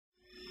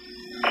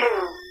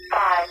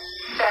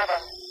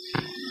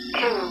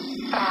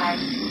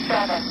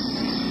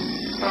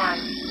1, 2,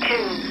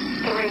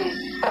 3,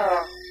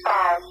 4,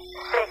 5,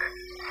 6,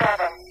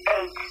 7,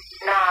 8,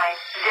 9,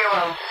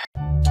 0.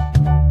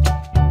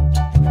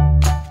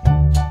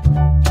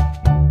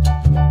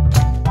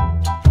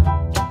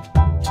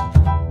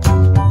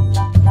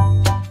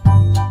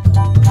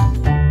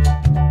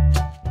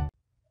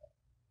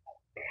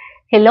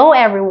 Hello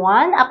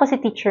everyone! Ako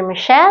si Teacher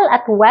Michelle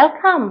at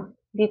welcome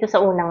dito sa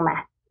Unang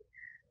Math.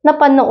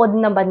 Napanood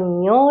na ba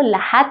ninyo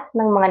lahat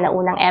ng mga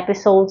naunang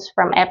episodes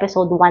from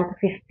episode 1 to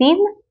 15?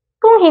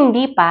 Kung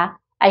hindi pa,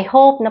 I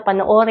hope na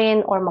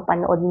panoorin or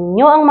mapanood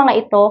ninyo ang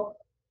mga ito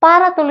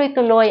para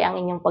tuloy-tuloy ang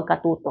inyong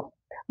pagkatuto.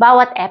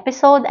 Bawat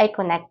episode ay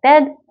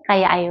connected,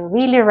 kaya I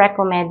really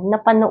recommend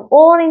na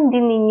panoorin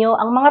din ninyo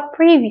ang mga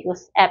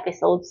previous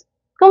episodes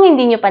kung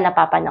hindi nyo pa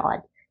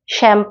napapanood.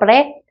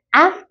 Siyempre,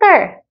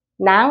 after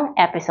ng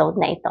episode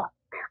na ito.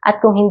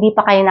 At kung hindi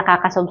pa kayo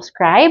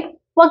nakaka-subscribe,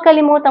 huwag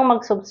kalimutang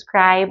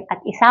mag-subscribe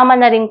at isama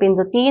na ring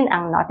pindutin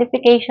ang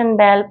notification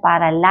bell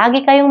para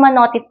lagi kayong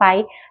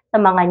ma-notify sa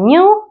mga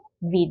new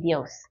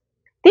videos.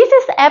 This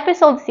is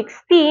episode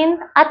 16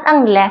 at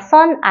ang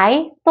lesson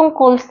ay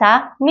tungkol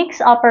sa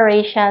mixed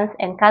operations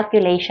and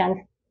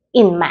calculations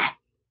in math.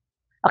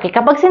 Okay,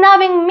 kapag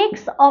sinabing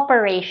mixed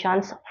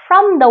operations,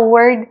 from the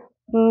word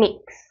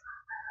mix,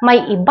 may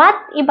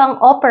iba't ibang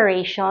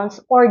operations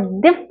or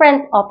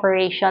different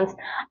operations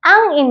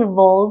ang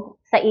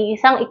involved sa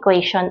iisang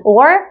equation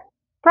or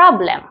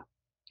problem.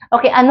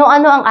 Okay,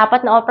 ano-ano ang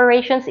apat na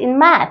operations in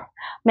math?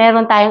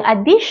 Meron tayong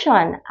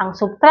addition, ang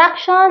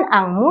subtraction,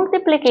 ang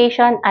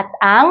multiplication, at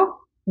ang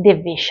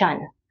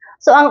division.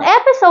 So, ang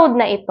episode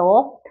na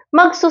ito,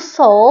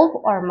 magsusolve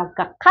or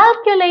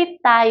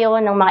magka-calculate tayo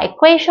ng mga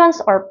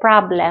equations or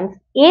problems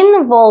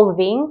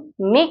involving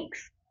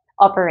mixed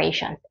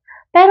operations.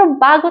 Pero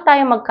bago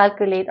tayo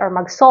mag-calculate or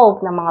mag-solve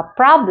ng mga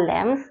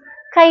problems,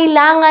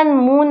 kailangan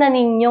muna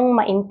ninyong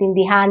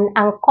maintindihan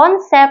ang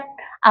concept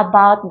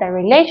about the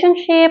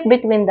relationship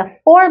between the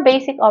four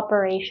basic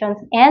operations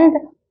and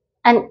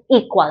an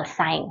equal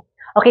sign.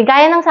 Okay,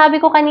 gaya ng sabi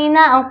ko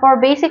kanina, ang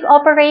four basic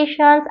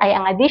operations ay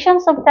ang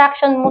addition,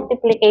 subtraction,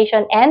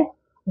 multiplication, and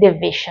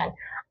division.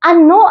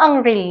 Ano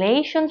ang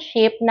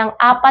relationship ng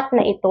apat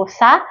na ito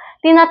sa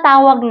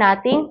tinatawag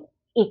nating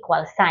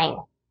equal sign?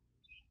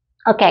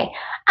 Okay,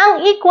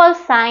 ang equal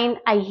sign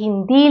ay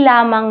hindi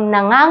lamang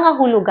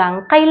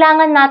nangangahulugang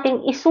kailangan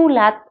nating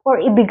isulat or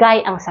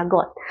ibigay ang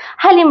sagot.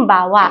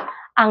 Halimbawa,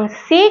 ang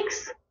 6,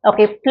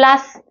 okay,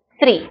 plus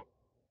 3.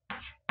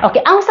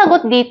 Okay, ang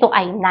sagot dito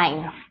ay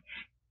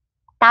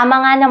 9. Tama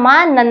nga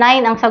naman na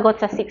 9 ang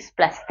sagot sa 6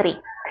 plus 3.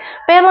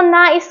 Pero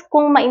nais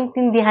kong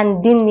maintindihan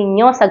din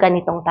ninyo sa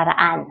ganitong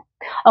paraan.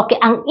 Okay,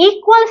 ang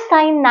equal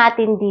sign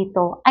natin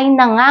dito ay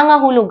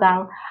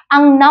nangangahulugang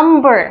ang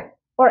number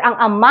or ang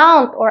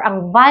amount or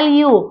ang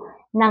value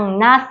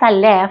ng nasa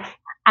left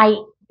ay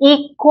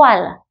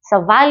equal sa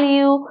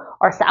value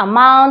or sa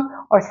amount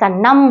or sa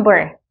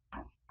number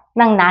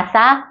ng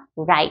nasa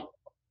right.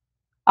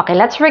 Okay,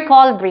 let's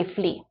recall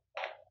briefly.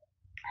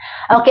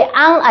 Okay,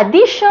 ang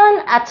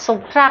addition at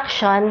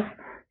subtraction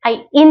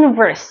ay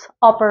inverse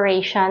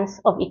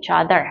operations of each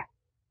other.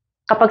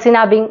 Kapag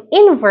sinabing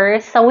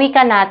inverse, sa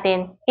wika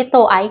natin,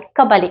 ito ay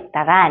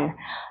kabaliktaran.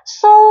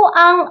 So,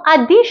 ang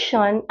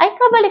addition ay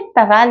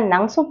kabaliktaran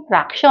ng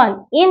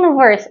subtraction,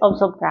 inverse of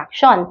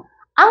subtraction.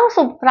 Ang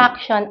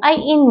subtraction ay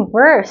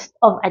inverse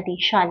of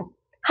addition.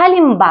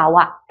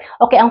 Halimbawa,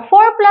 okay, ang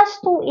 4 plus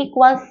 2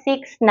 equals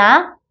 6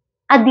 na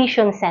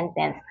addition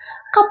sentence.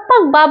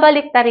 Kapag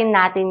babaliktarin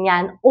natin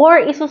yan or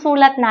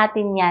isusulat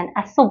natin yan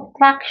as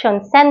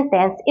subtraction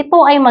sentence,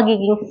 ito ay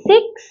magiging 6,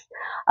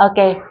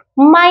 okay,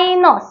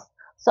 minus.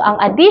 So,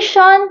 ang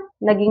addition,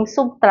 naging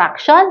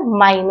subtraction,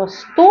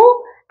 minus 2,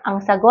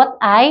 ang sagot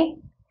ay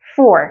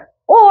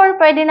 4. Or,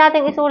 pwede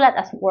natin isulat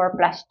as 4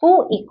 plus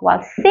 2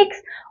 equals 6,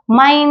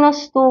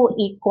 minus 2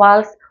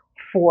 equals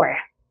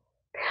 4.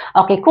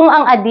 Okay, kung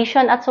ang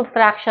addition at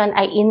subtraction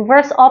ay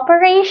inverse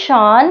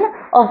operation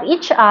of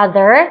each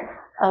other,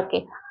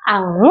 okay,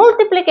 ang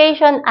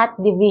multiplication at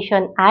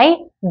division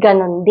ay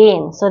ganun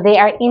din. So, they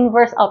are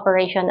inverse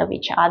operation of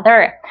each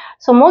other.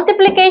 So,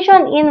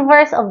 multiplication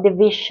inverse of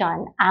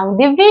division. Ang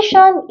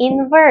division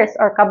inverse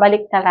or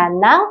kabaliktaran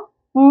ng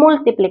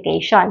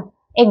multiplication.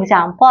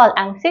 Example,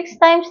 ang 6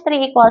 times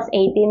 3 equals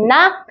 18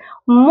 na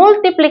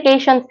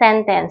multiplication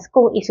sentence.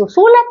 Kung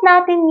isusulat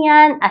natin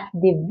yan as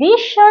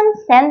division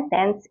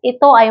sentence,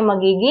 ito ay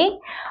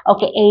magiging,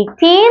 okay,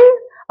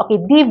 18, okay,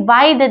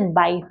 divided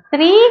by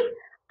 3,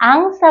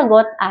 ang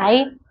sagot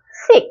ay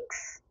 6.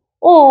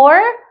 Or,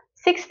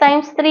 6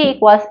 times 3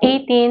 equals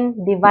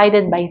 18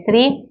 divided by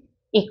 3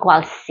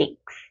 equals 6.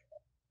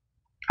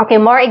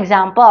 Okay, more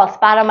examples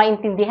para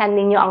maintindihan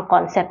ninyo ang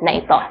concept na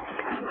ito.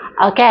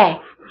 Okay,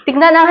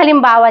 tignan ang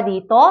halimbawa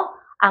dito.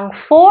 Ang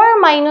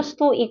 4 minus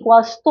 2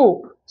 equals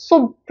 2.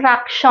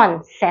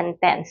 Subtraction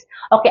sentence.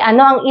 Okay,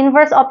 ano ang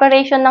inverse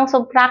operation ng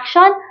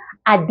subtraction?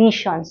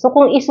 Addition. So,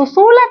 kung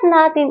isusulat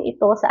natin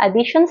ito sa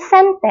addition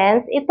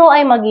sentence, ito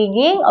ay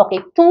magiging,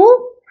 okay,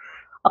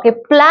 2, okay,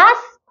 plus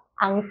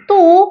ang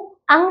 2,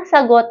 ang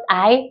sagot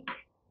ay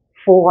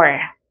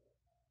 4.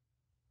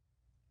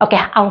 Okay,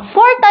 ang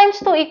 4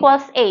 times 2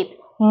 equals 8.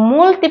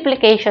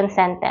 Multiplication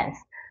sentence.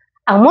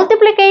 Ang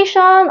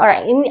multiplication or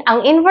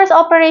ang inverse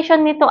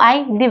operation nito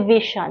ay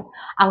division.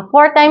 Ang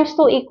 4 times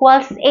 2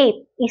 equals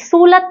 8.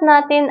 Isulat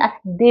natin as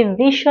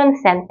division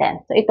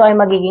sentence. So, ito ay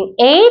magiging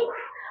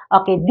 8.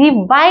 Okay,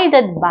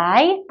 divided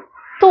by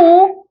 2.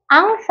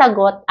 Ang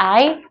sagot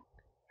ay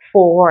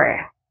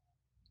 4.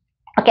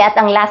 Okay, at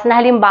ang last na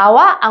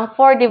halimbawa, ang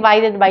 4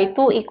 divided by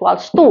 2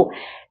 equals 2.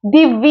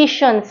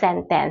 Division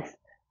sentence.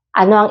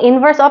 Ano ang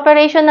inverse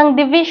operation ng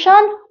division?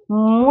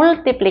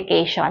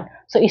 Multiplication.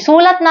 So,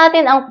 isulat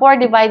natin ang 4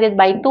 divided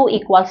by 2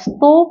 equals 2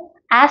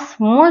 as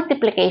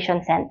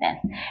multiplication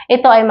sentence.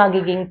 Ito ay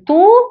magiging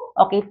 2,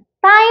 okay,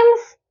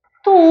 times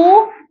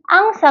 2,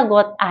 ang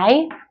sagot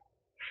ay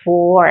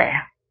 4.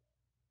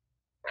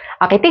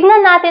 Okay,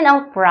 tignan natin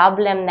ang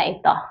problem na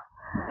ito.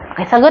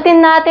 Okay,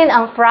 sagutin natin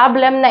ang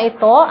problem na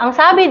ito. Ang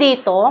sabi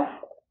dito,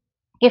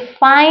 if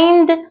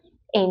find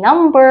a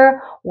number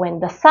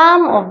when the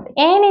sum of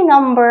any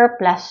number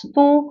plus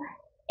 2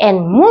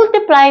 and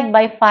multiplied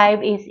by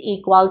 5 is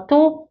equal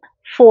to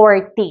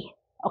 40.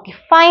 Okay,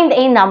 find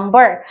a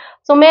number.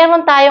 So,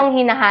 meron tayong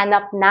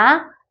hinahanap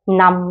na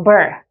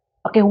number.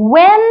 Okay,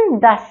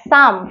 when the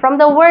sum, from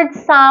the word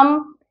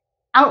sum,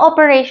 ang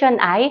operation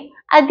ay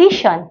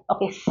addition.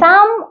 Okay,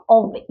 sum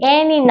of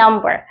any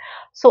number.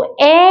 So,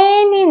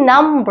 any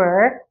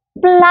number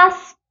plus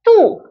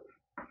 2.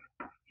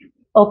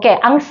 Okay,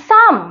 ang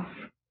sum,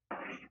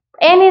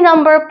 any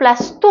number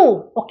plus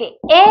 2. Okay,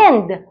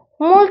 and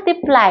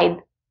multiplied.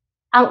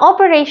 Ang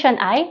operation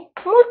ay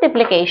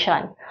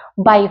multiplication.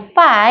 By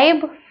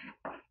 5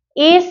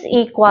 is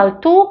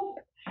equal to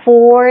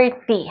 40.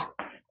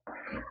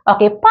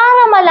 Okay,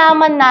 para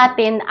malaman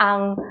natin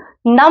ang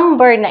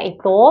number na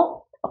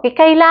ito, okay,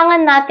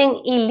 kailangan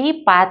nating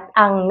ilipat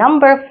ang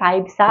number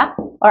 5 sa,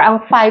 or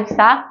ang 5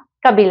 sa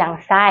kabilang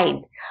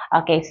side.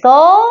 Okay, so,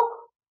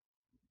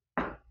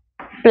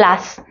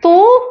 plus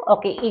 2,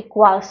 okay,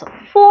 equals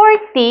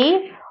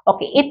 40.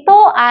 Okay, ito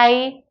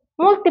ay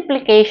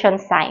multiplication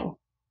sign.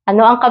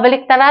 Ano ang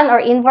kabaliktaran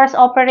or inverse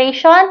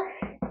operation?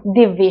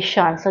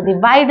 Division. So,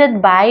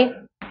 divided by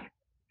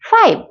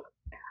 5.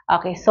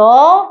 Okay, so,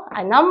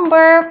 a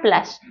number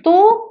plus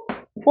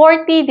 2,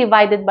 40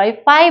 divided by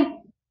 5,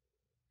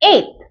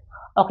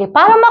 8. Okay,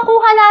 para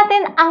makuha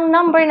natin ang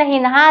number na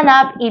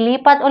hinahanap,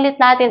 ilipat ulit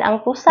natin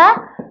ang 2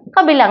 sa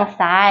kabilang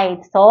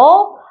side.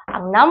 So,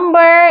 ang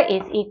number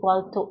is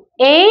equal to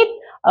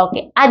 8.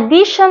 Okay,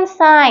 addition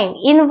sign,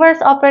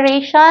 inverse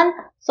operation,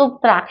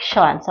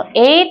 subtraction. So,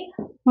 8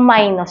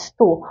 minus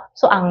 2.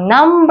 So, ang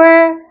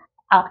number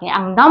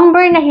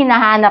na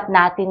hinahanap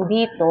natin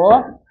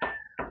dito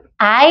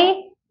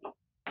ay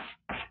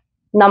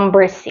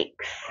number 6.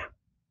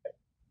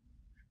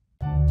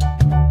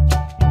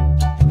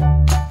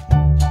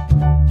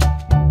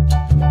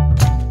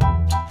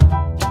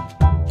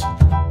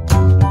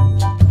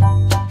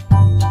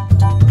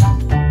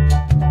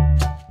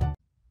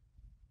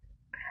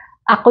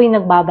 Ako'y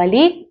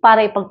nagbabalik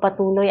para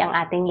ipagpatuloy ang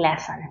ating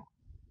lesson.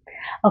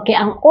 Okay,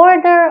 ang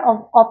order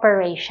of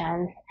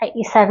operations ay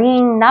isa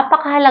ring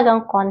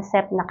napakahalagang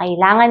concept na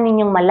kailangan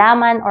ninyong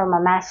malaman or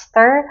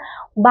ma-master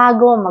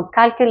bago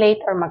mag-calculate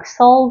or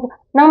mag-solve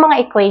ng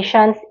mga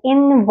equations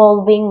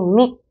involving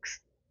mixed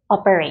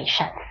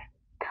operations.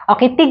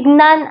 Okay,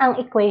 tignan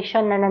ang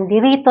equation na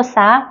nandirito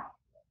sa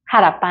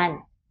harapan.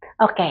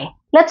 Okay,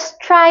 let's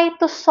try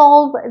to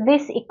solve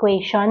this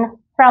equation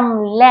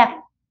from left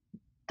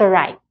to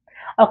right.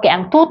 Okay,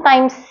 ang 2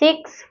 times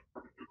 6,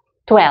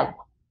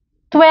 12.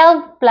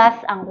 12 plus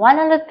ang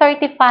 135,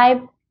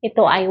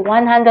 ito ay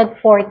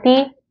 147.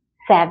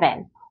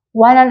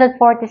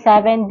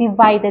 147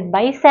 divided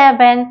by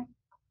 7,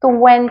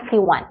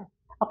 21.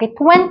 Okay,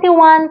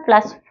 21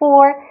 plus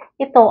 4,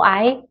 ito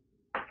ay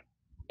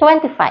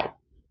 25.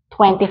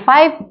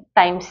 25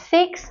 times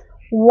 6,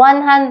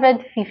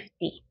 150.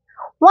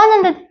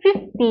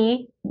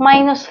 150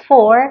 minus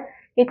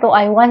 4, ito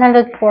ay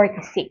 146.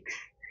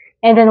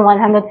 And then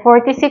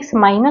 146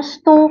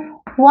 minus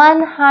 2,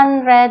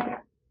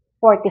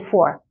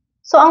 144.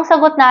 So, ang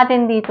sagot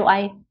natin dito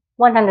ay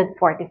 144.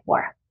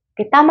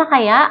 Okay, tama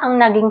kaya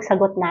ang naging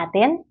sagot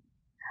natin?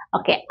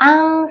 Okay,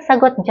 ang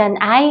sagot dyan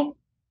ay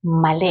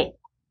mali.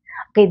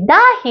 Okay,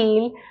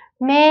 dahil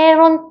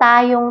meron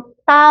tayong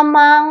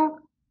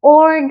tamang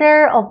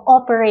order of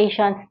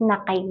operations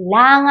na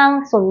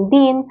kailangang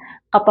sundin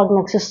kapag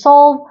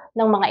nagsusolve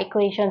ng mga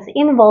equations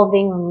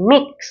involving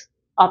mixed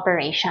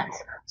operations.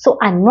 So,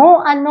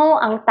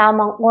 ano-ano ang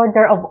tamang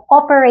order of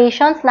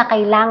operations na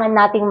kailangan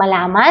nating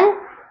malaman?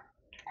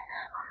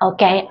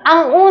 Okay,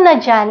 ang una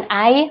dyan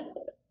ay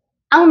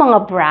ang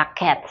mga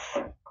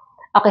brackets.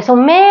 Okay, so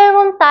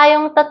meron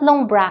tayong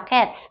tatlong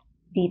brackets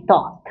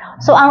dito.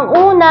 So, ang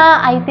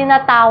una ay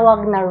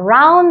tinatawag na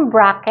round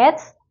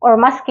brackets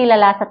or mas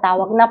kilala sa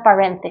tawag na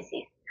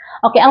parentheses.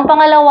 Okay, ang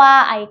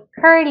pangalawa ay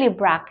curly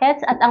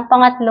brackets at ang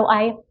pangatlo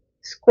ay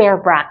square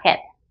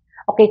bracket.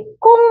 Okay,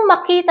 kung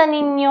makita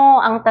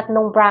ninyo ang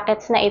tatlong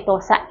brackets na ito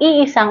sa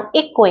iisang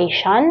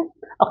equation,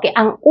 Okay,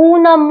 ang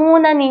una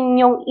muna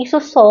ninyong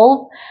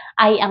isosolve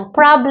ay ang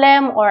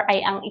problem or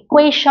ay ang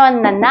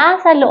equation na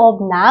nasa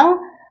loob ng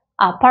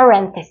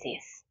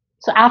parenthesis.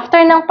 So, after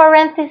ng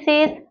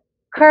parenthesis,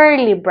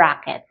 curly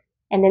bracket.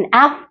 And then,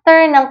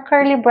 after ng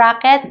curly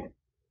bracket,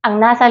 ang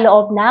nasa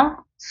loob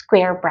ng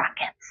square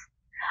brackets.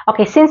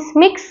 Okay, since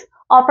mixed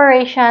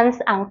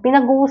operations ang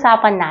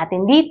pinag-uusapan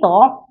natin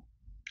dito,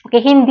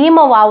 okay, hindi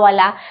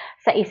mawawala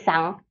sa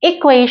isang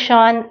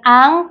equation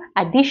ang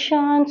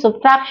addition,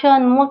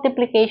 subtraction,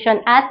 multiplication,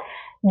 at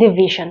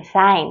division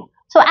sign.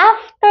 So,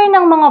 after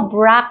ng mga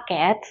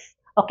brackets,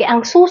 okay,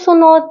 ang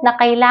susunod na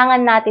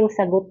kailangan nating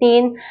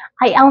sagutin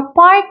ay ang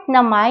part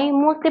na may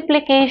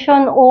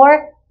multiplication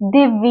or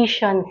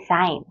division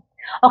sign.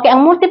 Okay,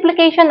 ang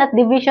multiplication at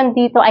division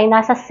dito ay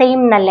nasa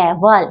same na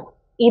level.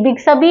 Ibig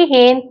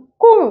sabihin,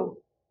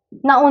 kung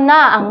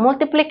nauna ang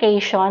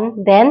multiplication,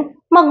 then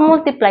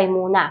mag-multiply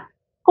muna.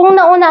 Kung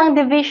nauna ang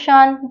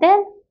division,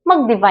 then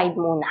mag-divide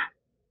muna.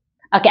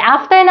 Okay,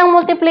 after ng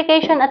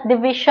multiplication at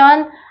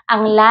division,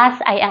 ang last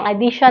ay ang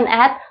addition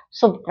at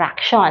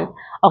subtraction.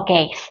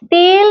 Okay,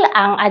 still,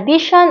 ang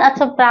addition at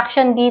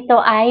subtraction dito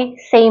ay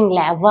same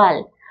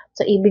level.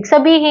 So, ibig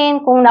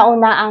sabihin, kung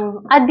nauna ang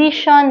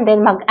addition,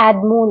 then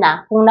mag-add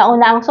muna. Kung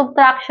nauna ang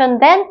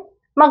subtraction, then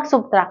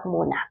mag-subtract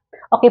muna.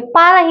 Okay,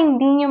 para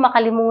hindi nyo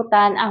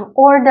makalimutan ang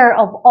order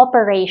of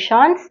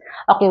operations,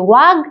 okay,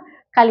 wag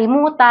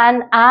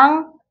kalimutan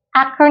ang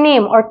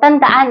acronym or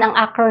tandaan ang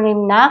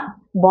acronym na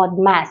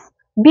BODMAS.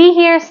 B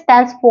here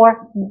stands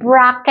for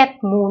bracket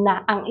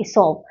muna ang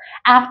isolve.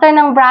 After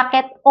ng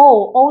bracket,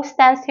 O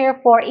stands here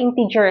for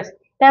integers.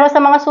 Pero sa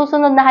mga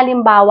susunod na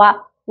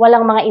halimbawa,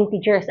 walang mga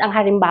integers ang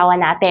halimbawa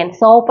natin.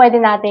 So, pwede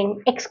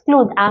nating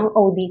exclude ang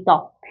O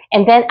dito.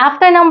 And then,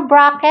 after ng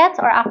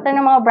brackets or after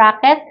ng mga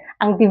brackets,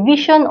 ang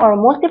division or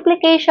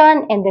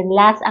multiplication, and then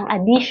last, ang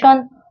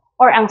addition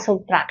or ang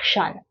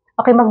subtraction.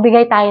 Okay,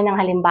 magbigay tayo ng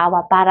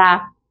halimbawa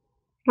para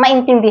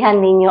maintindihan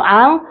ninyo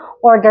ang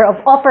order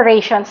of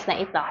operations na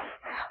ito.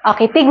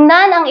 Okay,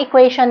 tignan ang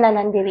equation na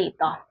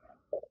nandito.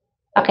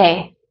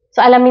 Okay, so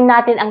alamin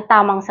natin ang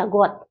tamang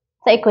sagot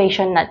sa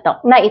equation na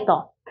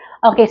ito.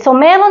 Okay, so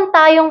meron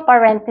tayong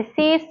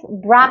parenthesis,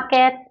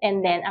 bracket,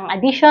 and then ang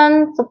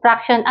addition,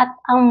 subtraction, at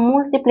ang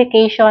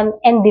multiplication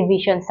and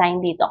division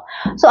sign dito.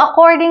 So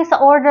according sa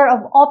order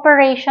of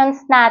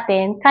operations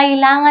natin,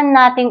 kailangan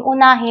nating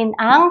unahin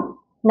ang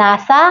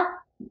nasa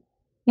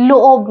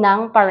loob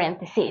ng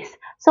parenthesis.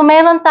 So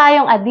meron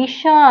tayong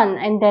addition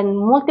and then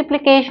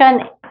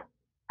multiplication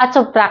at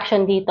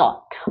subtraction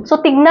dito.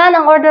 So tignan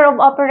ang order of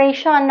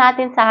operation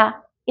natin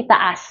sa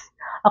itaas.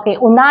 Okay,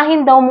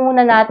 unahin daw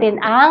muna natin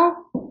ang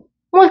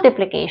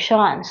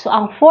multiplication. So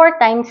ang 4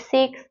 times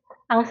 6,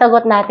 ang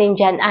sagot natin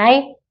dyan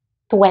ay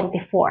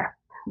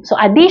 24. So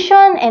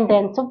addition and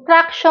then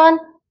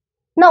subtraction,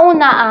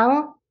 nauna ang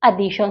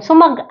addition. So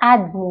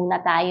mag-add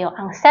muna tayo.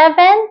 Ang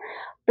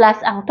 7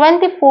 plus ang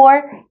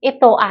 24,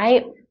 ito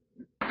ay,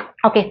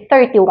 okay,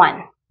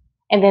 31.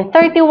 And then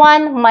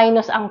 31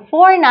 minus ang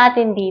 4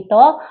 natin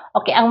dito,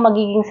 okay, ang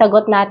magiging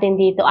sagot natin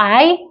dito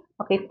ay,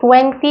 okay,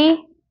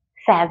 27.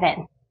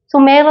 So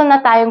meron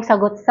na tayong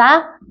sagot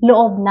sa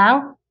loob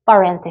ng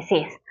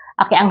parenthesis.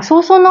 Okay, ang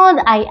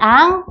susunod ay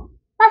ang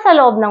nasa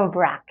loob ng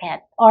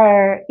bracket.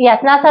 Or, yes,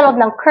 nasa loob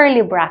ng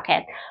curly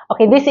bracket.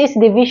 Okay, this is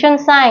division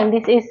sign.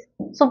 This is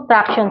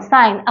subtraction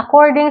sign.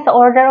 According sa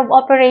order of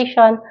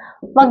operation,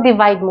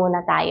 mag-divide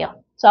muna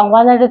tayo. So, ang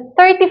 135,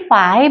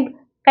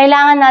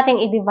 kailangan nating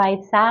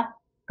i-divide sa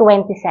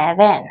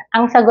 27.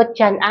 Ang sagot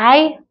dyan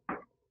ay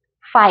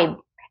 5.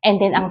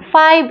 And then, ang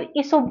 5,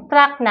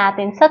 isubtract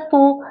natin sa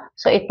 2.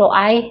 So, ito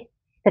ay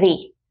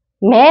 3.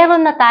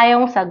 Meron na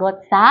tayong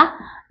sagot sa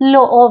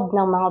loob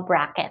ng mga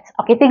brackets.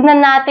 Okay, tignan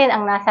natin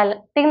ang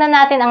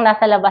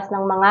nasa labas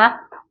ng mga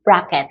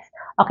brackets.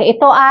 Okay,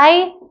 ito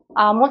ay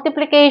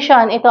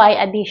multiplication, ito ay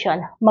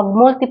addition.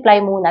 Mag-multiply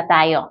muna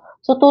tayo.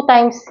 So, 2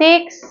 times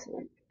 6,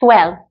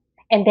 12.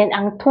 And then,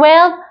 ang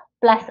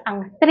 12 plus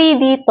ang 3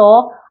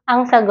 dito,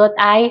 ang sagot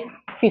ay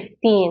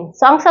 15.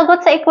 So, ang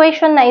sagot sa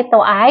equation na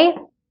ito ay,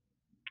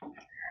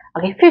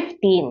 okay,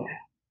 15.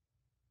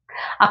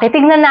 Okay,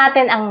 tignan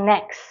natin ang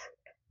next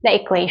na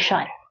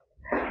equation.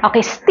 Okay,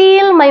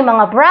 still may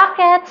mga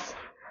brackets,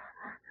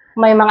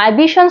 may mga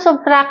addition,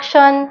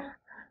 subtraction,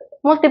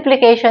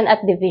 multiplication,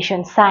 at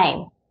division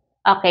sign.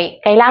 Okay,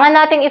 kailangan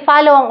nating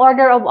i-follow ang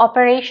order of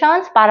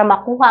operations para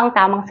makuha ang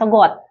tamang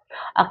sagot.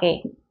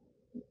 Okay,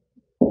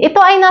 ito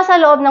ay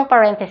nasa loob ng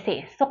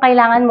parenthesis. So,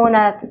 kailangan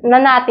muna na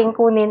natin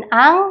kunin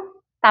ang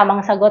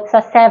tamang sagot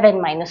sa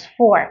 7 minus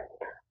 4.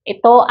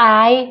 Ito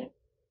ay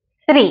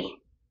 3.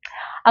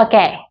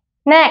 Okay,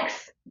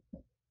 next.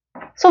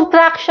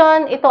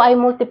 Subtraction, ito ay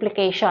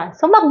multiplication.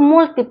 So,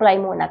 mag-multiply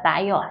muna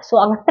tayo. So,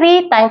 ang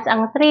 3 times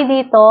ang 3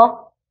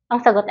 dito, ang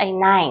sagot ay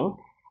 9.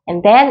 And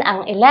then,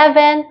 ang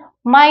 11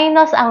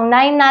 minus ang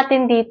 9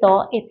 natin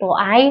dito, ito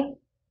ay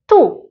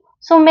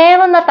 2. So,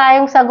 meron na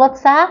tayong sagot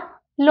sa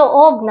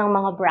loob ng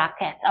mga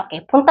brackets.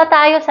 Okay, punta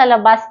tayo sa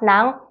labas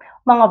ng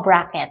mga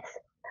brackets.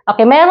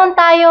 Okay, meron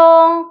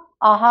tayong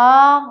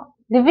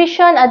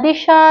division,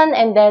 addition,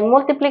 and then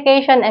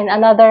multiplication, and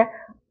another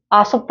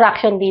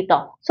subtraction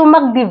dito. So,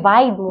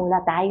 mag-divide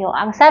muna tayo.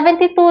 Ang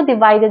 72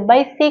 divided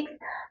by 6,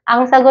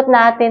 ang sagot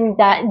natin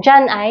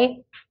dyan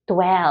ay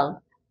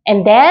 12.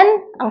 And then,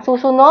 ang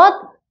susunod,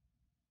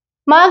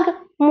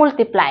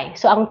 mag-multiply.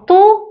 So, ang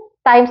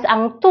 2 times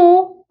ang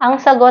 2, ang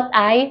sagot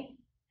ay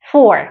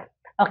 4.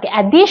 Okay,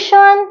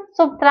 addition,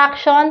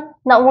 subtraction,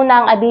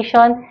 nauna ang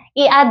addition,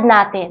 i-add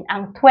natin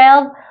ang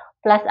 12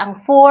 plus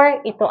ang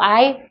 4, ito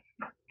ay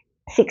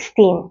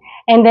 16.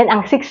 And then,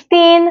 ang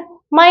 16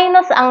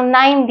 minus ang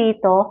 9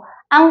 dito,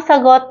 ang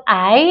sagot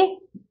ay,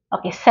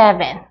 okay,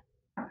 7.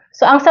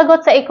 So, ang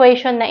sagot sa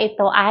equation na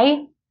ito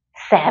ay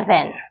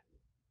 7.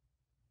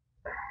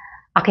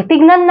 Okay,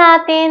 tignan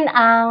natin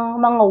ang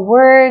mga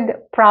word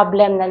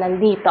problem na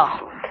nandito.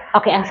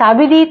 Okay, ang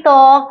sabi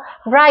dito,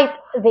 write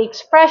the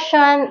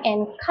expression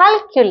and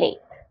calculate.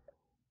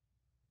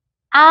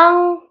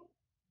 Ang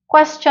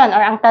question or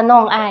ang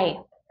tanong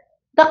ay,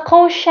 the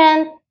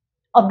quotient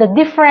of the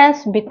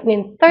difference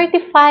between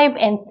 35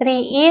 and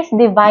 3 is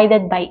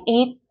divided by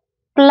 8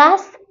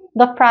 plus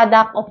the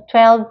product of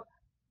 12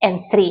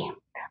 and 3.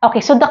 Okay,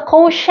 so the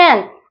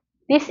quotient,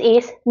 this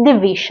is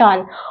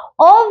division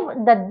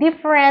of the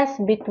difference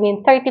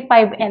between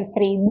 35 and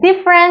 3.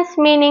 Difference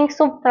meaning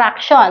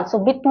subtraction.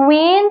 So,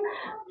 between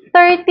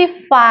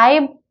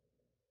 35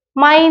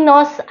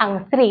 minus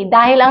ang 3.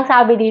 Dahil ang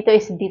sabi dito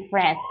is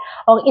difference.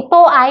 Okay,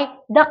 ito ay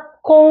the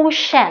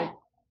quotient.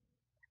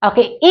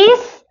 Okay,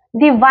 is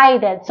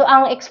divided. So,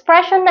 ang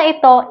expression na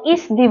ito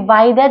is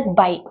divided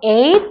by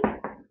 8.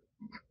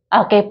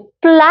 Okay,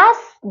 plus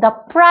the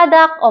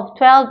product of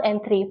 12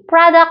 and 3.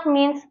 Product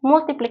means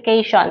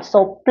multiplication.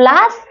 So,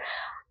 plus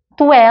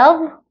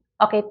 12,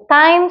 okay,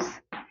 times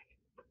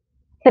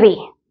 3.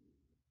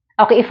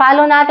 Okay,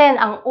 i-follow natin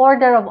ang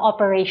order of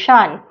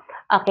operation.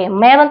 Okay,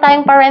 meron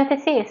tayong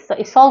parenthesis. So,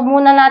 isolve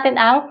muna natin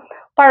ang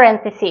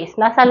parenthesis.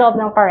 Nasa loob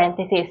ng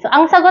parenthesis. So,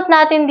 ang sagot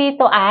natin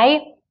dito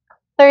ay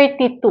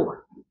 32.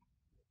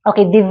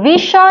 Okay,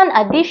 division,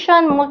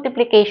 addition,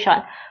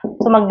 multiplication.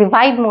 So,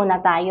 mag-divide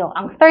muna tayo.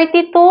 Ang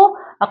 32,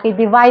 okay,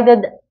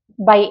 divided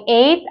by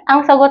 8.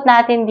 Ang sagot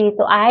natin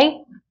dito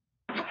ay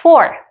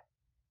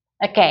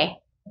 4. Okay.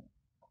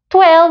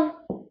 12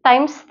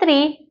 times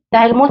 3,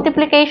 dahil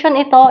multiplication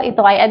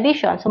ito ay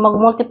addition. So,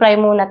 mag-multiply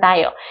muna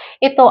tayo.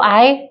 Ito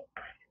ay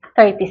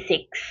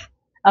 36.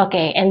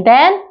 Okay, and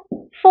then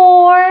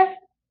 4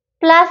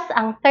 plus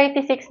ang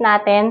 36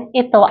 natin,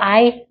 ito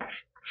ay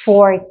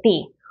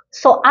 40.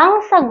 So,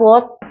 ang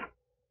sagot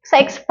sa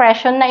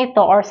expression na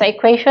ito or sa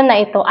equation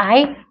na ito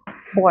ay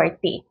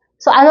 40.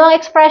 So, ano ang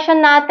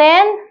expression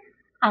natin?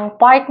 Ang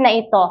part na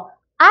ito.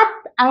 At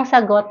ang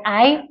sagot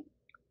ay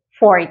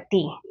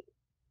 40.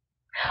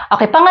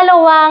 Okay,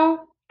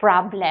 pangalawang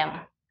problem.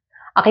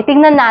 Okay,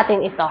 tingnan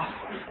natin ito.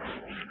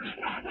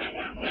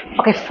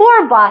 Okay,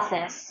 4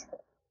 buses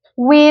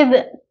with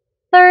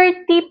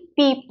 30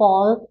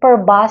 people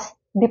per bus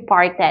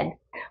departed,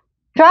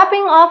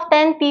 dropping off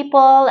 10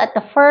 people at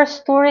the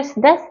first tourist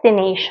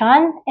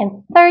destination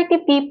and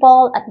 30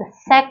 people at the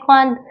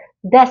second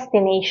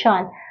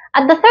destination.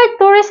 At the third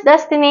tourist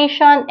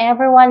destination,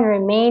 everyone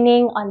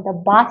remaining on the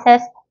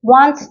buses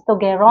wants to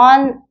get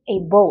on a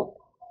boat.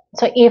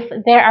 So, if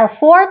there are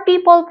 4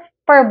 people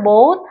per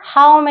boat,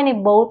 how many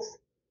boats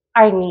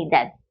are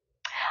needed?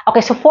 Okay,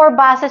 so 4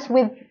 buses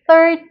with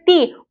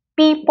 30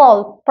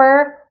 people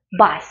per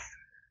bus.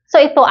 So,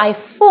 ito ay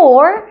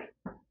 4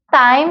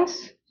 times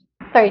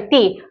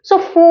 30. So,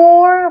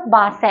 4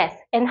 buses.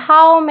 And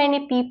how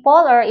many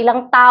people or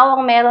ilang tao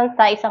ang meron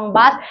sa isang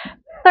bus?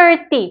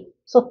 30.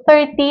 So,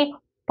 30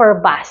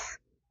 per bus.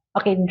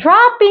 Okay,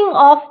 dropping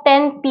off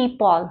 10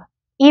 people.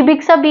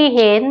 Ibig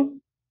sabihin,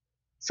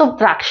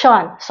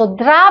 subtraction. So,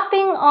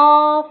 dropping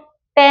off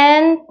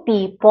 10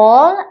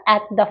 people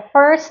at the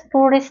first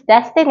tourist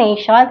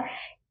destination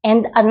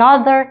and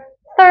another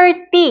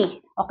 30.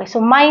 Okay,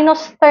 so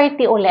minus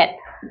 30 ulit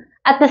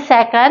at the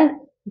second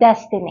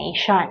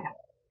destination.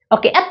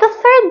 Okay, at the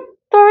third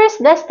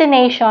tourist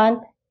destination,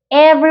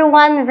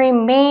 everyone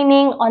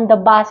remaining on the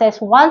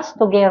buses wants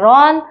to get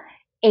on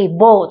a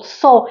boat.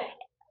 So,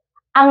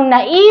 ang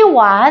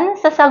naiwan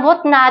sa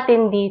sagot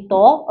natin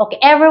dito, okay,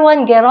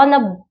 everyone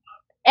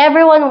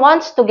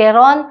wants to get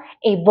on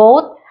a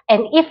boat,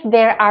 and if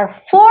there are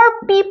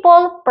 4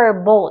 people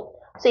per boat.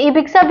 So,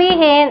 ibig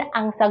sabihin,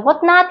 ang sagot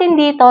natin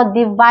dito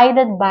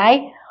divided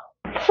by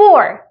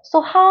 4.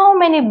 So, how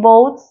many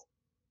boats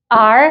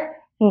are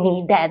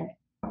needed?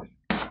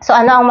 So,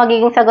 ano ang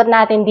magiging sagot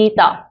natin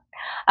dito?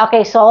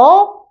 Okay, so,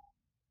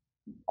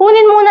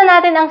 kunin muna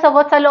natin ang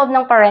sagot sa loob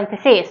ng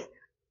parenthesis.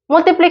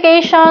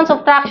 Multiplication,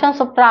 subtraction,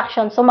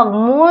 subtraction. So,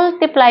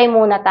 mag-multiply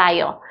muna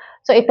tayo.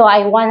 So, ito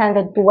ay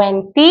 120.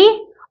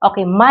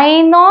 Okay,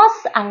 minus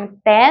ang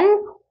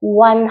 10,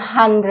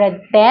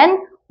 110.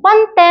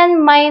 110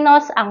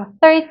 minus ang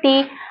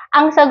 30.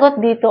 Ang sagot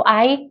dito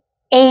ay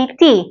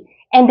 80.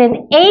 And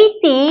then,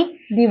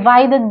 80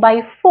 divided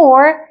by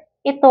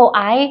 4, ito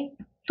ay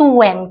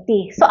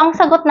 20. So, ang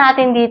sagot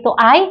natin dito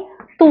ay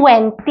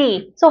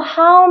 20. So,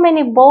 how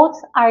many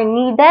boats are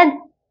needed?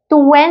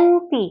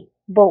 20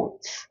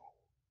 votes.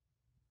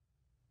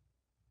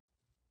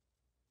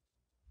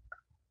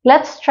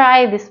 Let's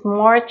try these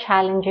more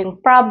challenging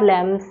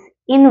problems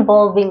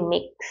involving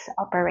mixed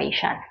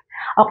operation.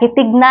 Okay,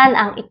 tignan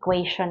ang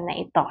equation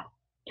na ito.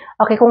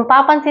 Okay, kung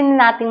papansinin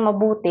natin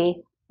mabuti,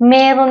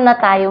 meron na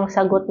tayong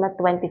sagot na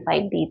 25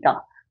 dito.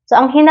 So,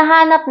 ang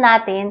hinahanap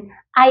natin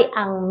ay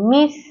ang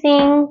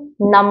missing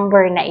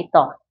number na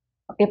ito.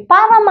 Okay,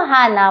 para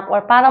mahanap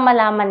or para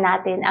malaman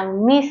natin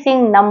ang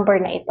missing number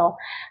na ito,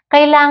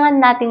 kailangan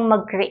nating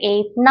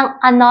mag-create ng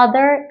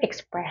another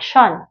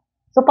expression.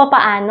 So,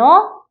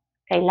 papaano?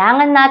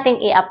 Kailangan nating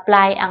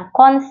i-apply ang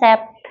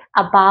concept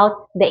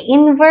about the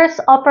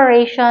inverse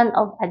operation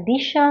of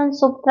addition,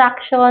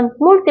 subtraction,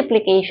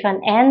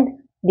 multiplication, and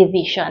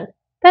division.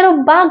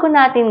 Pero bago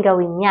natin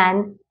gawin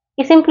yan,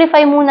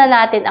 isimplify muna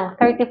natin ang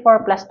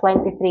 34 plus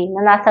 23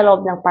 na nasa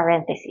loob ng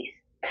parenthesis.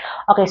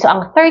 Okay, so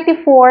ang 34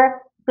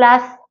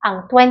 plus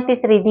ang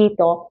 23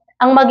 dito,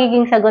 ang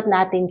magiging sagot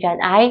natin dyan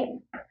ay,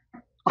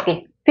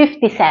 okay,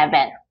 57.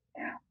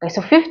 Okay,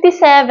 so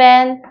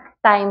 57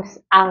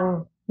 times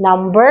ang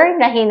number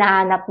na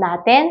hinahanap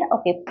natin,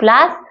 okay,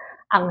 plus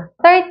ang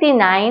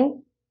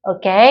 39,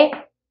 okay,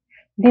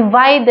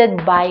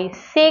 divided by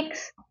 6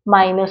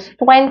 minus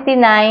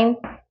 29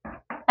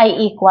 ay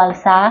equal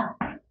sa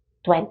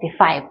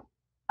 25.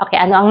 Okay,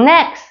 ano ang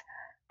next?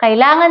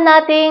 Kailangan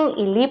nating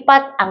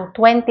ilipat ang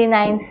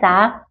 29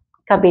 sa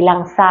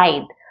kabilang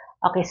side.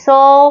 Okay,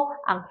 so,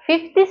 ang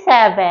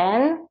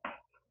 57,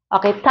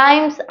 okay,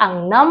 times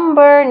ang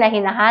number na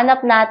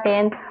hinahanap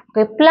natin,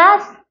 okay,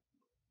 plus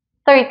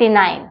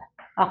 39.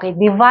 Okay,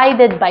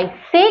 divided by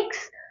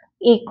 6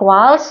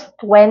 equals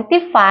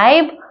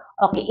 25.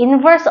 Okay,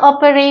 inverse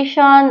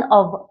operation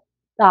of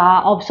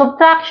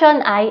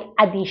subtraction ay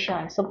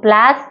addition. So,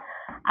 plus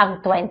ang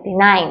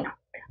 29.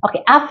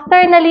 Okay, after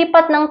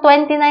nalipat ng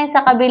 29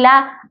 sa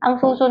kabila, ang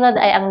susunod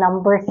ay ang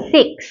number 6.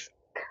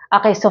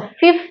 Okay, so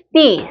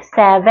 57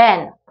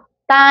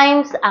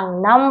 times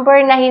ang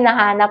number na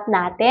hinahanap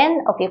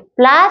natin, okay,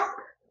 plus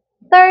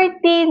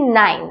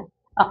 39.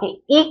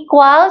 Okay,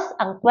 equals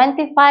ang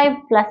 25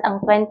 plus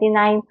ang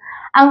 29.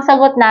 Ang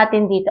sagot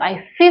natin dito ay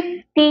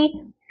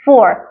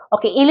 54.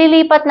 Okay,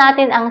 ililipat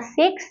natin ang 6.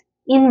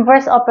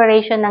 Inverse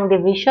operation ng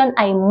division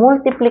ay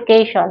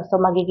multiplication.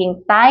 So,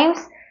 magiging times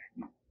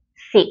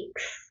 6.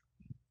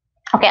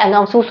 Okay,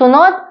 ano ang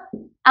susunod?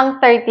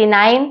 Ang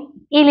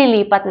 39,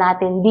 ililipat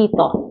natin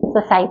dito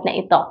sa side na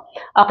ito.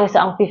 Okay, so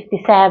ang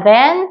 57,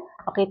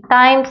 okay,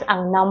 times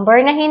ang number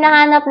na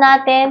hinahanap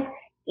natin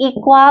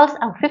equals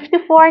ang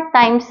 54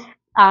 times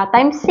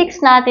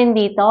 6 natin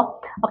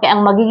dito. Okay,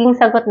 ang magiging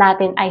sagot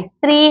natin ay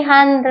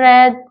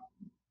 324.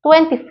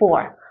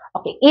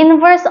 Okay,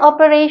 inverse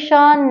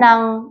operation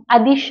ng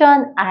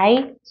addition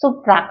ay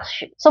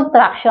subtraction. So,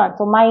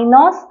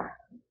 minus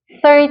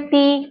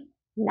 39.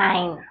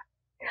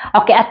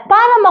 Okay, at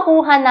para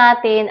makuha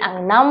natin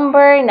ang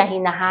number na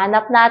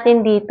hinahanap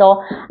natin dito,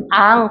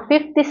 ang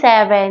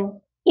 57,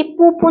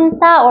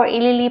 ipupunta or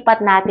ililipat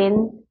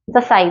natin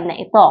sa side na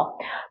ito.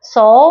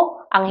 So,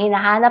 ang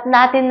hinahanap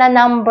natin na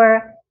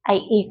number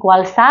ay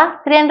equal sa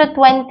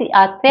 324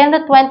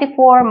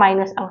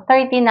 minus ang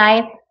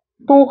 39,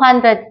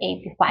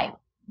 285.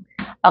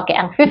 Okay,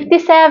 ang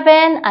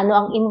 57, ano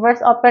ang inverse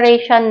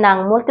operation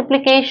ng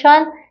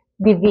multiplication?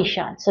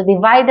 Division. So,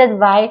 divided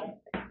by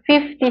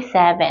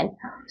 57.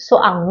 So,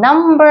 ang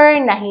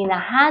number na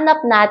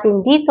hinahanap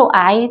natin dito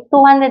ay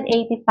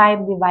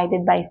 285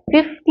 divided by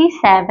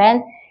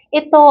 57.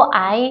 Ito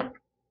ay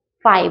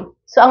 5.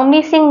 So, ang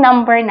missing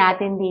number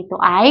natin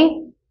dito ay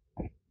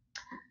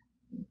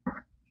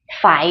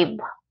 5.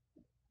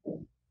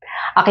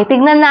 Okay,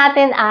 tignan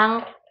natin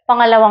ang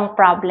pangalawang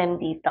problem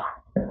dito.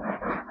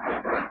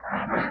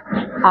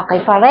 Okay,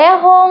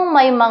 parehong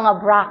may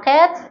mga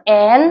brackets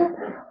and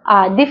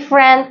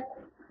different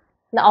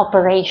na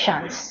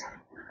operations.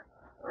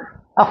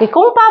 Okay,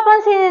 kung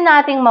papansinin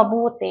natin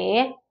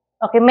mabuti,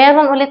 okay,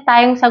 meron ulit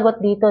tayong sagot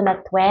dito na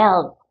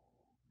 12.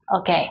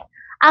 Okay,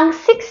 ang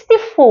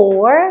 64,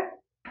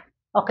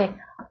 okay,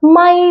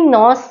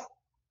 minus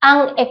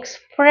ang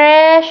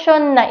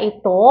expression na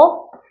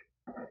ito,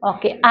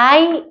 okay,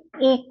 ay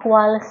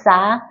equal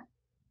sa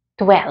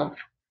 12.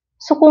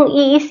 So, kung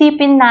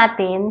iisipin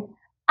natin,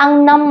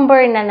 ang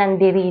number na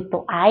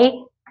nandirito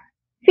ay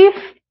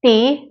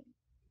 52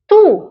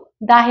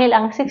 dahil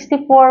ang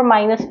 64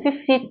 minus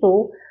 52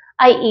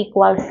 ay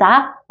equal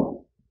sa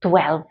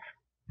 12.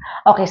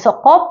 Okay, so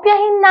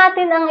kopyahin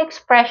natin ang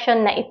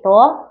expression na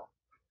ito.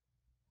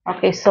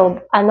 Okay, so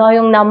ano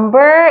yung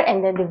number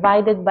and then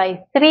divided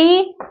by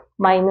 3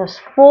 minus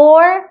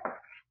 4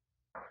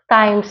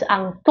 times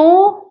ang 2.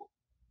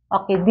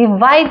 Okay,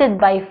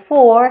 divided by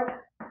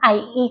 4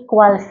 ay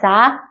equal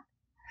sa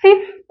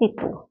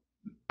 52.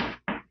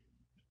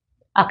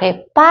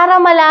 Okay, para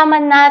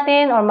malaman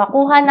natin or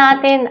makuha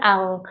natin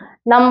ang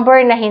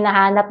number na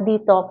hinahanap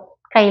dito,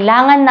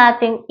 kailangan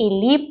nating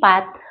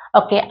ilipat,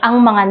 okay,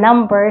 ang mga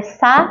numbers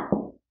sa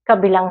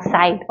kabilang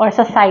side or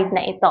sa side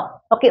na ito.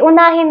 Okay,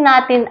 unahin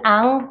natin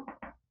ang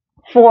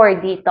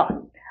 4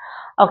 dito.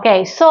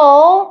 Okay, so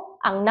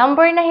ang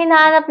number na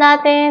hinahanap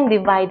natin,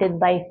 divided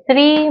by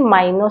 3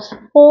 minus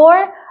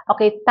 4,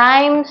 okay,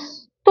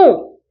 times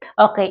 2.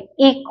 Okay,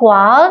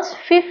 equals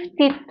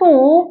 52.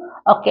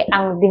 Okay,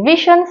 ang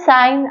division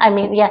sign,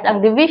 ang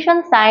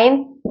division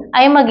sign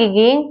ay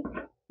magiging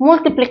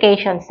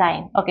multiplication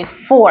sign. Okay,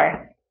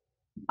 4.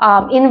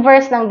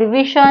 Inverse ng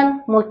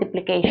division,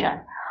 multiplication.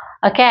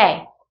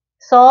 Okay,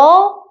 so,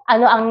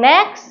 ano ang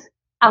next?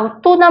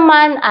 Ang 2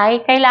 naman ay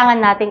kailangan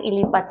nating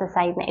ilipat sa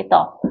side na ito.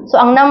 So,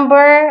 ang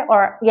number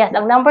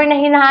na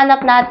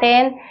hinahanap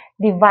natin,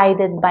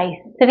 divided by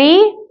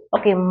 3,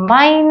 okay,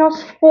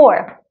 minus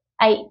 4,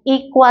 ay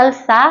equal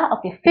sa,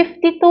 okay,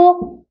 52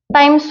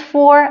 times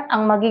 4.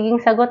 Ang magiging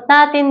sagot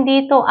natin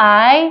dito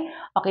ay,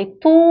 okay,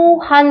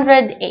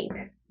 208.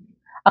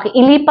 Okay,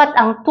 ilipat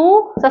ang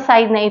 2 sa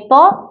side na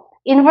ito.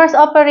 Inverse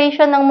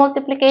operation ng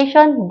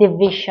multiplication,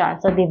 division.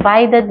 So,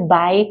 divided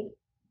by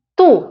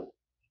 2.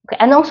 Okay,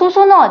 anong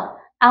susunod?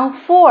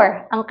 Ang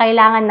 4 ang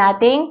kailangan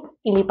nating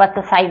ilipat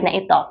sa side na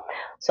ito.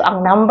 So,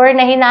 ang number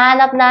na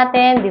hinahanap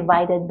natin,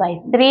 divided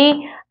by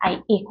 3,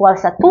 ay equal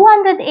sa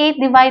 208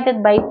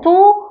 divided by 2.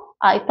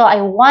 Ito ay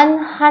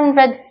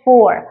 104.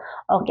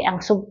 Okay, ang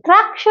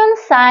subtraction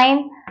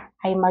sign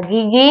ay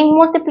magiging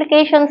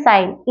multiplication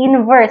sign.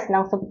 Inverse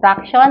ng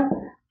subtraction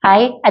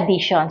ay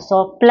addition.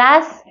 So,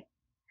 plus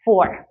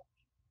 4.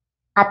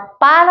 At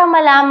para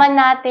malaman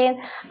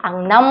natin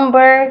ang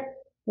number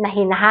na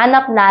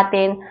hinahanap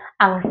natin,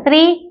 ang 3,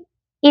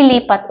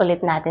 ilipat ulit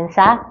natin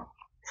sa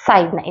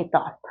side na ito.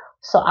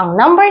 So, ang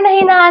number na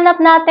hinahanap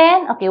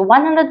natin, okay,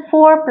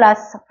 104 plus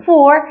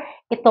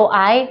 4, ito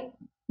ay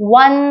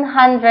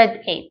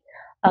 108.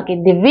 Okay,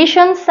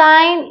 division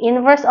sign,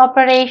 inverse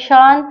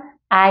operation,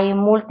 ay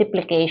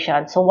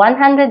multiplication. So,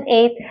 108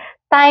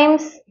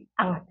 times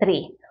ang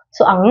 3.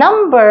 So, ang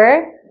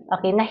number,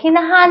 okay, na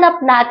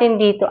hinahanap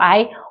natin dito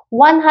ay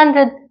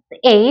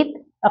 108.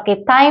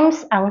 Okay,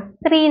 times ang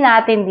 3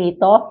 natin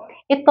dito,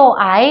 ito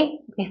ay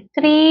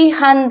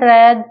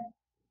 324.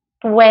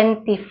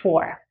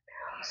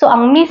 So,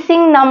 ang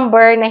missing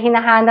number na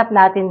hinahanap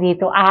natin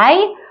dito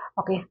ay,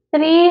 okay,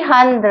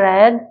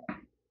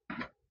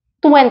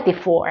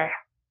 324.